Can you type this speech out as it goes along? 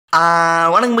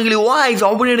வணக்கம் மகிழி voice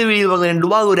opportunity video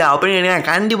பார்க்க ஒரு ஆப்பர்ச்சுனிட்டி நான்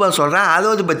கண்டிப்பாக சொல்கிறேன்.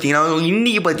 அதாவது பார்த்தீங்கன்னா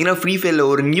இன்றைக்கி பார்த்தீங்கன்னா ஃப்ரீ ஃபயரில்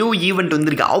ஒரு நியூ ஈவெண்ட்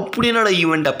வந்திருக்கு. அப்படி என்னோட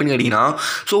ஈவெண்ட் அப்படின்னு கேட்டிங்கன்னா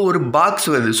ஒரு பாக்ஸ்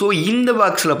வருது. ஸோ இந்த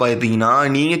பாக்ஸில் பார்த்தீங்கன்னா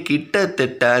நீங்கள்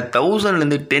கிட்டத்தட்ட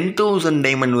 1000லேருந்து 10,000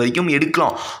 டைமண்ட் வரைக்கும்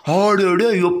எடுக்கலாம். ஆடு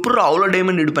எப்படி அவ்வளோ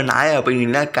டைமண்ட் எடுப்பேன் நான்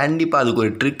அப்படின்னா கண்டிப்பாக அதுக்கு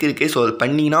ஒரு ட்ரிக் இருக்குது. ஸோ அது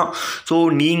பண்ணிங்கன்னா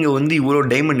நீங்கள் இவ்வளோ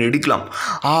டைமண்ட் எடுக்கலாம்.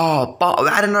 அப்பா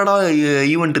வேறு என்னடா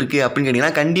ஈவெண்ட் இருக்குது அப்படின்னு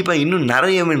கேட்டிங்கன்னா கண்டிப்பாக இன்னும்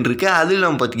நிறைய ஈவெண்ட் இருக்குது. அது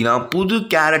இல்லாமல் பார்த்தீங்கன்னா புது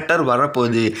கேரக்டர்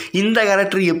வரப்போகுது. இந்த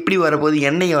கேரக்டர் எப்படி வரப்போகுது,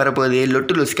 என்னைக்கு வரப்போகுது,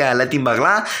 லொட்டு லொஸ்கா எல்லாத்தையும்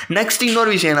பார்க்கலாம். நெக்ஸ்ட் இன்னொரு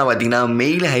விஷயம் என்ன பார்த்தீங்கன்னா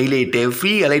mail highlight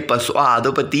free allied pass,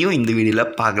 அதை பற்றியும் இந்த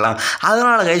வீடியோவில் பார்க்கலாம்.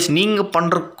 அதனால் கைஸ் நீங்கள்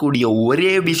பண்ணுறக்கூடிய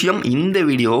ஒரே விஷயம் இந்த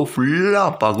வீடியோவை ஃபுல்லாக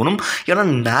பார்க்கணும். ஏன்னா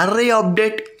நிறைய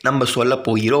அப்டேட் நம்ம சொல்ல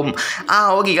போகிறோம்.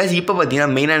 ஓகே கைஸ், இப்போ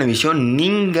பார்த்தீங்கன்னா மெயினான விஷயம்,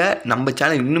 நீங்கள் நம்ம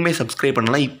சேனல் இன்னுமே சப்ஸ்கிரைப்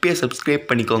பண்ணலாம். இப்போயே சப்ஸ்கிரைப்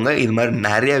பண்ணிக்கோங்க. இது மாதிரி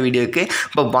நிறையா வீடியோக்கு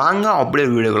இப்போ வாங்க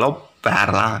அப்படியே வீடியோக்கெல்லாம்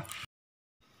பேரலாம்.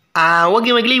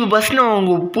 ஓகே மக்களே, இப்போ ஃபஸ்ட் நான்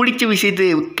உங்களுக்கு பிடிச்ச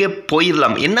விஷயத்துக்கே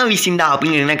போயிடலாம். என்ன விஷயம்டா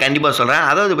அப்படின்னு கண்டிப்பாக சொல்கிறேன்.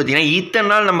 அதாவது பார்த்தீங்கன்னா இத்தனை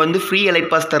நாள் நம்ம ஃப்ரீ அலைட்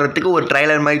பாஸ் தரத்துக்கு ஒரு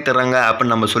ட்ரைலர் மாதிரி தராங்க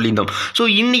அப்படின்னு நம்ம சொல்லியிருந்தோம். ஸோ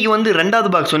இன்றைக்கி ரெண்டாவது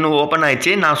பாக்ஸ் ஓப்பன்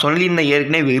ஆயிடுச்சு. நான் சொல்லியிருந்தேன்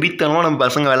ஏற்கனவே வெறித்தனமாக நம்ம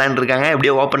பசங்க விளையாண்டுருக்காங்க,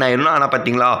 எப்படியோ ஓப்பன் ஆயிடணும். ஆனால்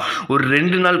பார்த்தீங்களா ஒரு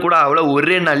 2 நாள் கூட அவ்வளோ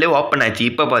ஒரே நாள்லேயே ஓப்பன் ஆச்சு.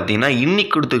 இப்போ பார்த்தீங்கன்னா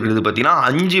இன்றைக்கி கொடுத்துருக்குறது பார்த்தீங்கன்னா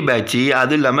 5 பேட்ச்சு,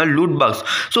 அது இல்லாமல் லூட் பாக்ஸ்.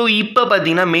 ஸோ இப்போ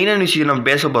பார்த்தீங்கன்னா மெயினான விஷயம் நம்ம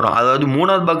பேச போகிறோம். அதாவது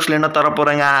 3வது பாக்ஸில் என்ன தர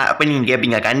போகிறாங்க அப்படின்னு நீங்கள்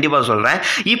கேட்பீங்க. கண்டிப்பாக சொல்கிறேன்.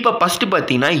 இப்போ ஃபஸ்ட்டு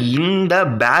பார்த்தீங்கன்னா இந்த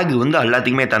பேக்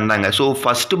எல்லாத்துக்குமே தந்தாங்க. ஸோ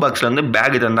ஃபஸ்ட்டு பாக்ஸில்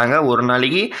பேக் தந்தாங்க ஒரு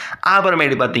நாளைக்கு.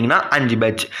 அப்புறமேட்டு பார்த்தீங்கன்னா 5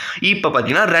 பேட்ச். இப்போ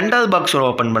பார்த்தீங்கன்னா 2வது பாக்ஸ்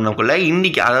ஓப்பன் பண்ணக்குள்ள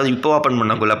இன்றைக்கி, அதாவது இப்போ ஓப்பன்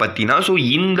பண்ணக்குள்ள பார்த்தீங்கன்னா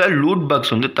இந்த லூட்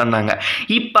பாக்ஸ் தந்தாங்க.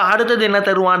 இப்போ அடுத்தது என்ன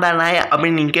தருவாண்டா நாய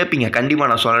அப்படின்னு நீங்கள் கேட்பீங்க. கண்டிப்பாக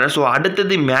நான் சொல்கிறேன். ஸோ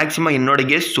அடுத்தது மேக்ஸிமம் என்னோட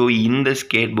கெஸ் இந்த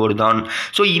ஸ்கேட் போர்டு தான்.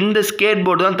 ஸோ இந்த ஸ்கேட்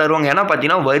போர்டு தான் தருவாங்க. ஏன்னா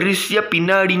பார்த்தீங்கன்னா வரிசையாக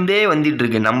பின்னாடிந்தே வந்துட்டு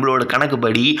இருக்கு. நம்மளோட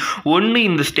கணக்குப்படி ஒன்று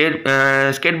இந்த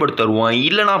ஸ்கேட் போர்டு தருவோம்,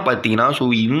 இல்லைனா பார்த்தீங்கன்னா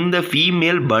இந்த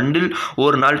ஃபீமேல் பண்டில்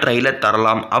ஒரு நாள் ட்ரைலர்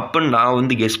தரலாம் அப்படின்னு நான்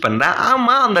கெஸ் பண்ணுறேன்.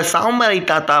 ஆமாம், அந்த சாம்ராய்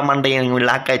தாத்தா மண்டையை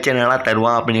லாக் ஆச்சு நல்லா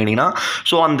தருவான் அப்படின்னு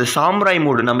கேட்டிங்கன்னா அந்த சாம்ராய்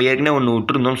மூடு நம்ம ஏற்கனவே ஒன்று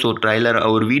விட்டுருந்தோம். ஸோ ட்ரைலர்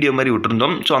ஒரு வீடியோ மாதிரி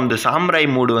விட்டுருந்தோம். ஸோ அந்த சாம்ராய்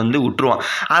மூடு விட்டுருவான்.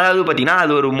 அதாவது பார்த்தீங்கன்னா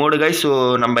அது ஒரு மூடு கைஸ். ஸோ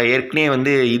நம்ம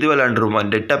ஏற்கனவே இது விளாண்டுருவோம்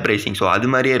டெட் அப் ரேசிங். ஸோ அது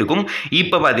மாதிரியே இருக்கும்.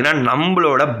 இப்போ பார்த்தீங்கன்னா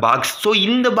நம்மளோட பாக்ஸ். ஸோ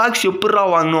இந்த பாக்ஸ் எப்படா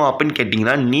வாங்கணும் அப்படின்னு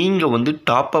கேட்டிங்கன்னா நீங்கள்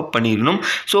டாப் அப் பண்ணிடணும்.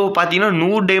 ஸோ பார்த்தீங்கன்னா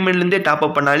 100 டைமண்ட்லேருந்தே டாப்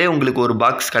அப் பண்ணாலே உங்களுக்கு ஒரு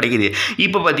பாக்ஸ் கிடைக்குது.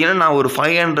 இப்போ பார்த்தீங்கன்னா நான் ஒரு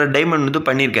 500 டைமண்ட்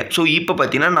பண்ணியிருக்கேன். ஸோ இப்போ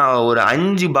பார்த்தீங்கன்னா நான் ஒரு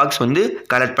 5 பாக்ஸ்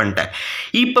கலெக்ட் பண்ணிட்டேன்.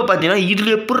 இப்போ பார்த்தீங்கன்னா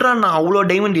இதில் எப்படா நான் அவ்வளோ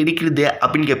டைமண்ட் எடுக்கிறது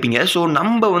அப்படின்னு கேட்பீங்க. ஸோ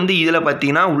நம்ம இதில்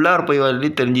பார்த்தீங்கன்னா உள்ளார போய்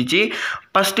தெரிஞ்சிச்சு.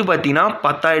 ஃபஸ்ட்டு பார்த்தீங்கன்னா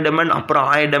 10,000 டைமண்ட், அப்புறம்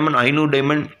 1000 டைமண்ட், 500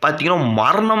 டைமண்ட் பார்த்தீங்கன்னா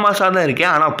மரண மாசாக தான்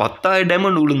இருக்கேன். ஆனால் 10,000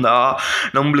 டைமண்ட் விழுந்தா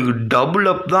நம்மளுக்கு டபுள்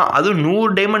அப் தான். அதுவும்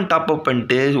 100 டைமண்ட் டாப் அப்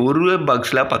பண்ணிட்டு ஒரு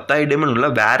பாக்ஸில் 10,000 டைமண்ட் உள்ள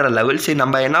வேறு லெவல். சரி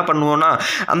நம்ம என்ன பண்ணுவோன்னா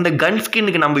அந்த கன்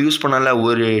ஸ்கின்னுக்கு நம்ம யூஸ் பண்ணல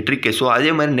ஒரு ட்ரிக்கு. ஸோ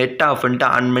அதே மாதிரி நெட் ஆஃப் பண்ணிட்டு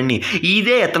ஆன் பண்ணி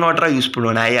இதே எத்தனை வாட்டராக யூஸ்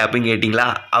பண்ணுவேன் அப்படின்னு கேட்டிங்களா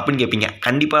அப்படின்னு கேட்பீங்க.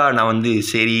 கண்டிப்பாக நான்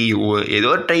சரி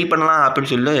ஏதோ ட்ரை பண்ணலாம்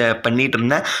அப்படின்னு சொல்லி பண்ணிகிட்டு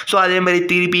இருந்தேன். ஸோ அதே மாதிரி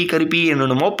திருப்பி கருப்பி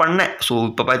என்னென்னமோ பண்ணேன். ஸோ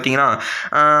இப்போ பார்த்தீங்கன்னா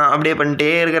அப்படியே பண்ணிட்டே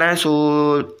இருக்கிறேன். ஸோ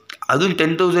அதுவும்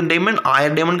 10,000 டைமண்ட்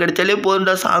 1000 டைமண்ட் கிடைச்சாலே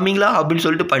போதும்டா சாமிங்களா அப்படின்னு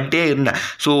சொல்லிட்டு பண்ணிட்டே இருந்தேன்.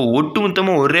 ஸோ ஒட்டு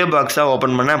மொத்தமாக ஒரே பாக்ஸாக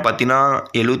ஓப்பன் பண்ணேன். பார்த்தீங்கன்னா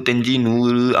 75,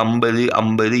 100, 50,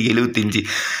 50, 75.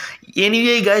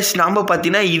 எனிவே கைஸ், நம்ம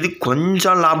பார்த்தீங்கன்னா இது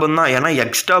கொஞ்சம் லாபம் தான். ஏன்னா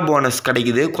எக்ஸ்ட்ரா போனஸ்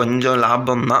கிடைக்குது, கொஞ்சம்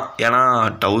லாபம் தான். ஏன்னா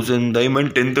 1000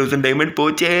 டைமண்ட் 10,000 டைமண்ட்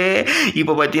போச்சே.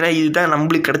 இப்போ பார்த்தீங்கன்னா இதுதான்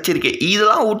நம்மளுக்கு கிடச்சிருக்கு.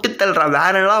 இதெல்லாம் விட்டு தள்ளுறா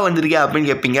வேற என்னலாம் வந்திருக்கே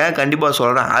அப்படின்னு கேட்பீங்க. கண்டிப்பாக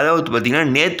சொல்கிறேன். அதாவது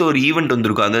பார்த்தீங்கன்னா நேற்று ஒரு ஈவெண்ட்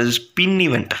வந்திருக்கும், அதாவது ஸ்பின்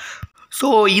ஈவெண்ட். ஸோ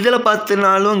இதில்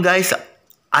பார்த்தினாலும் கைஸ்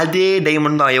அதே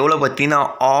டைமண்ட் தான். எவ்வளோ பார்த்தீங்கன்னா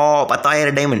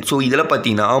 10,000 டைமண்ட். ஸோ இதில்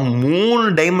பார்த்தீங்கன்னா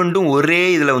 3 டைமண்டும் ஒரே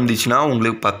இதில் வந்துச்சுன்னா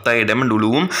உங்களுக்கு 10,000 டைமண்ட்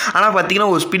விழுவும். ஆனால்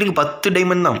பார்த்தீங்கன்னா ஒரு ஸ்பீடுக்கு 10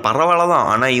 டைமண்ட் தான், பரவாயில்ல தான்.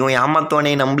 ஆனால் இவன்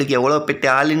ஏமாத்தவனே, நம்மளுக்கு எவ்வளோ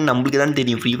பெற்ற ஆளுன்னு நம்மளுக்கு தான்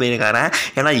தெரியும் ஃப்ரீ ஃபயர்காரன்.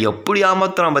 ஏன்னா எப்படி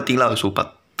ஏமாத்துறான் பார்த்தீங்களா. ஸோ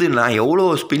நான் எவ்வளோ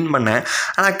ஸ்பின் பண்ணேன்.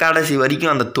 ஆனால் கடைசி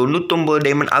வரைக்கும் அந்த 99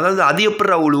 டைமண்ட், அதாவது அது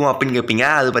எப்படி விழுவும் அப்படின்னு கேட்பீங்க.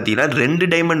 அது பார்த்தீங்கன்னா 2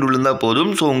 டைமண்ட் விழுந்தால்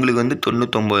போதும். ஸோ உங்களுக்கு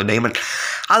 99 டைமண்ட்.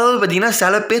 அதாவது பார்த்தீங்கன்னா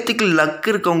சில பேர்த்துக்கு லக்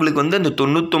இருக்கவங்களுக்கு அந்த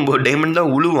 99 டைமண்ட் தான்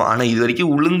விழுவும். ஆனால் இது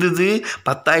வரைக்கும் விழுந்தது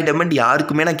 10,000 டைமண்ட்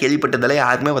யாருக்குமே நான் கேள்விப்பட்டதில்லை.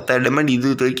 யாருக்குமே 10,000 டைமண்ட்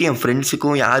இது வரைக்கும் என்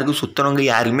ஃப்ரெண்ட்ஸுக்கும் யாருக்கும் சுற்றுறவங்க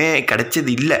யாருமே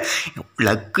கிடைச்சது இல்லை.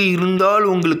 லக்கு இருந்தால்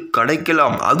உங்களுக்கு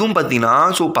கிடைக்கலாம். அதுவும் பார்த்தீங்கன்னா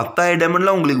 10,000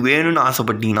 டைமண்ட்லாம் உங்களுக்கு வேணும்னு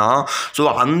ஆசைப்பட்டீங்கன்னா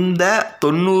அந்த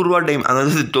 90 டைம்,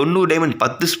 அதாவது 90 டைமண்ட்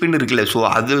 10 ஸ்பின் இருக்குல்ல. ஸோ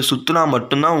அது சுற்றினா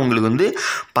மட்டும்தான் உங்களுக்கு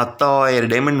 10,000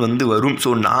 டைமண்ட் வரும். ஸோ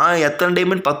நான் எத்தனை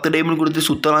டைமண்ட் 10 டைமண்ட் கொடுத்து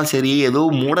சுற்றலாம் சரி, ஏதோ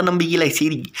மூட நம்பிக்கையில்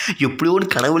சரி எப்படியோ ஒரு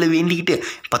கடவுளை வேண்டிக்கிட்டு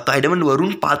 10,000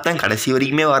 வரும்னு பார்த்தேன், கடைசி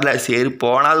வரைக்குமே வரல. சரி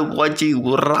போனாது போச்சு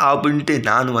உர்றா அப்படின்ட்டு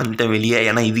நானும் வந்துட்டேன் வெளியே.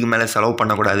 ஏன்னா இதுக்கு மேலே செலவு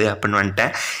பண்ணக்கூடாது அப்படின்னு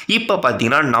வந்துட்டேன். இப்போ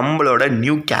பார்த்தீங்கன்னா நம்மளோட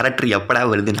நியூ கேரக்டர் எப்படா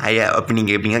வருது நாய அப்படின்னு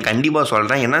கேட்பீங்க. கண்டிப்பாக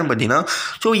சொல்கிறேன். என்னென்னு பார்த்தீங்கன்னா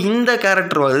ஸோ இந்த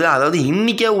கேரக்டர் வருது, அதாவது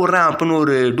இன்றைக்கே விட்றேன் அப்படின்னு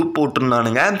ஒரு டூப்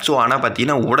போட்டிருந்தானுங்க. ஸோ ஆனால்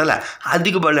பார்த்தீங்கன்னா விடலை.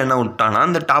 அதுக்கு பதில் என்ன விட்டானா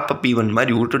அந்த டாப் அப் ஈவெண்ட்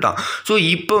மாதிரி விட்டுட்டான். ஸோ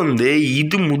இப்போ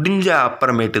இது முடிஞ்ச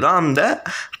அப்புறமேட்டு தான் அந்த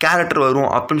கேரக்டர் வரும்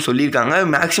அப்படின்னு சொல்லியிருக்காங்க.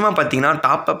 மேக்ஸிமம் பார்த்தீங்கன்னா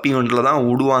டாப் அப் ஈவெண்ட்டில் தான்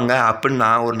விடுவாங்க அப்படின்னு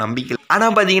நான் ஒரு நம்பிக்கை.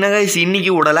 ஆனால் பார்த்தீங்கன்னா கைஸ்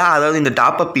இன்றைக்கி விடலை, அதாவது இந்த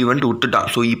டாப் அப் ஈவெண்ட் விட்டுட்டான்.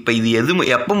 ஸோ இப்போ இது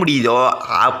எப்போ முடியுதோ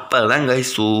அப்போ தான்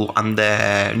கைஸ் ஸோ அந்த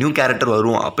நியூ கேரக்டர்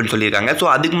வரும் அப்படின்னு சொல்லியிருக்காங்க. ஸோ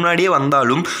அதுக்கு முன்னாடியே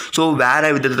வந்தாலும் ஸோ வேறு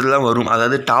விதத்தில் தான் வரும்,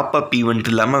 அதாவது டாப் அப் ஈவெண்ட்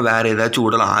இல்லாமல் வேறு ஏதாச்சும்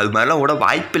விடலாம். அது மாதிரிலாம் விட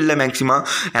வாய்ப்பு இல்லை மேக்ஸிமம்.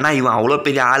 ஏன்னா இவன் அவ்வளோ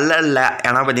பெரிய ஆள் இல்லை.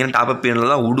 ஏன்னா பார்த்தீங்கன்னா டாப் அப்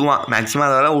ஈவெண்ட்டில் தான் விடுவான், மேக்ஸிமம்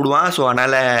அதெல்லாம் விடுவான். ஸோ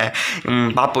அதனால்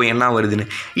பார்ப்போம் என்ன வருதுன்னு.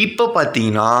 இப்போ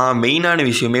பார்த்தீங்கன்னா மெயினான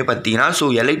விஷயமே பார்த்தீங்கன்னா ஸோ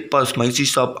எலைட் பாஸ் மைசி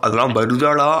ஷாப் அதெல்லாம்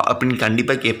வருதாடா அப்படின்னு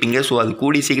கண்டிப்பாக கேட்பீங்க. ஸோ அது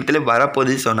கூடிய சீக்கிரத்தில்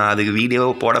வரப்போகுது. ஸோ நான் அதுக்கு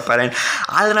வீடியோவை போட போகிறேன்.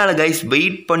 அதனால் கைஸ்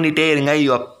வெயிட் பண்ணிகிட்டே இருங்க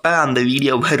எப்போ அந்த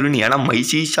வீடியோ வரும்னு. ஏன்னா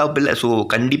மைசி ஷாப் இல்லை, ஸோ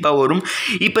கண்டிப்பாக வரும்.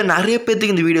 இப்போ நிறைய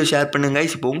பேர்த்துக்கு இந்த வீடியோ ஷேர் பண்ணுங்க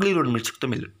கைஸ். இப்போ உங்களுக்கு ஒரு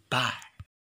மிச்சம் இல்லை. பாய்.